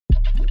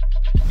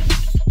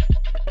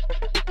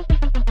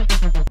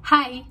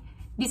Hi,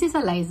 this is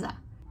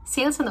Eliza,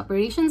 Sales and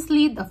Operations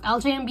Lead of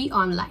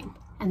LJMB.Online,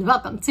 and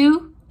welcome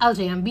to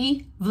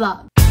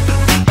LJMB.Vlog.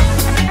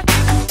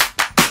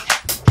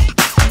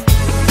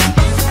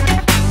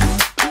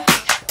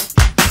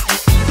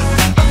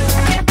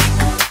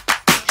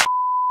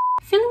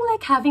 Feeling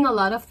like having a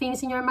lot of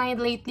things in your mind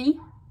lately?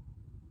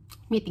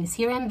 Meetings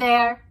here and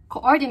there,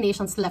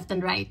 coordinations left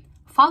and right,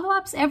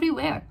 follow-ups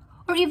everywhere,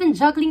 or even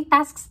juggling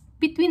tasks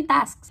between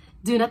tasks.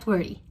 Do not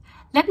worry.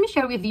 Let me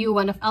share with you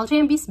one of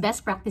LJMB's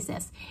best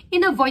practices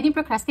in avoiding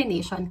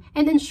procrastination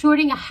and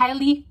ensuring a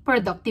highly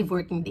productive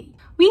working day.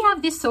 We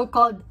have this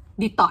so-called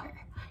DTAR,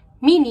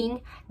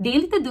 meaning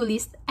Daily To-Do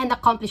List and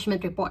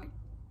Accomplishment Report.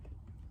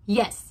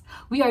 Yes,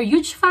 we are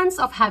huge fans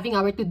of having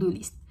our to-do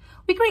list.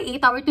 We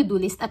create our to-do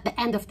list at the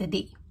end of the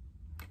day.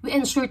 We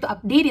ensure to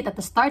update it at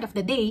the start of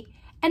the day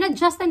and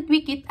adjust and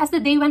tweak it as the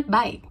day went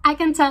by. I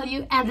can tell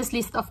you endless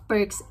list of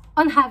perks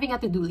on having a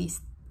to-do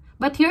list.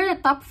 But here are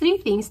the top 3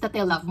 things that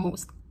I love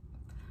most.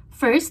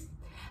 First,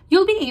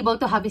 you'll be able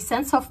to have a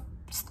sense of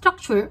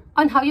structure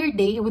on how your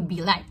day would be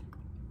like.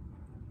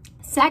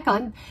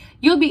 Second,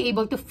 you'll be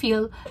able to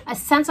feel a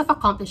sense of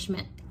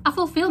accomplishment, a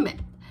fulfillment.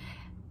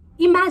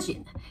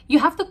 Imagine, you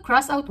have to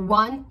cross out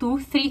 1, 2,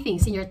 3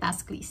 things in your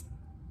task list.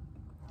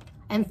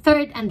 And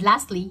third and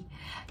lastly,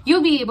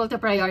 you'll be able to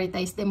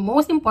prioritize the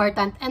most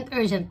important and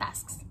urgent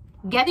tasks,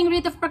 getting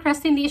rid of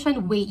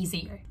procrastination way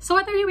easier. So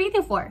what are you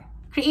waiting for?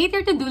 Create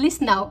your to-do list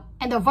now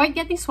and avoid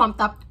getting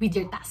swamped up with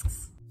your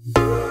tasks.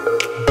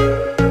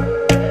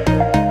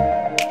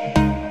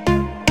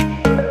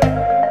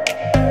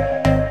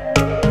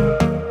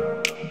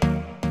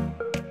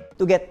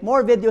 To get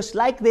more videos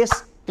like this,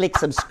 click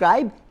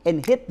subscribe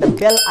and hit the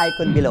bell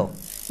icon below.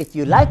 If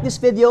you like this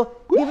video,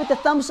 give it a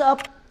thumbs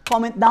up,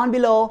 comment down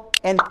below,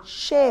 and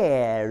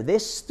share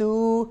this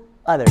to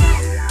others.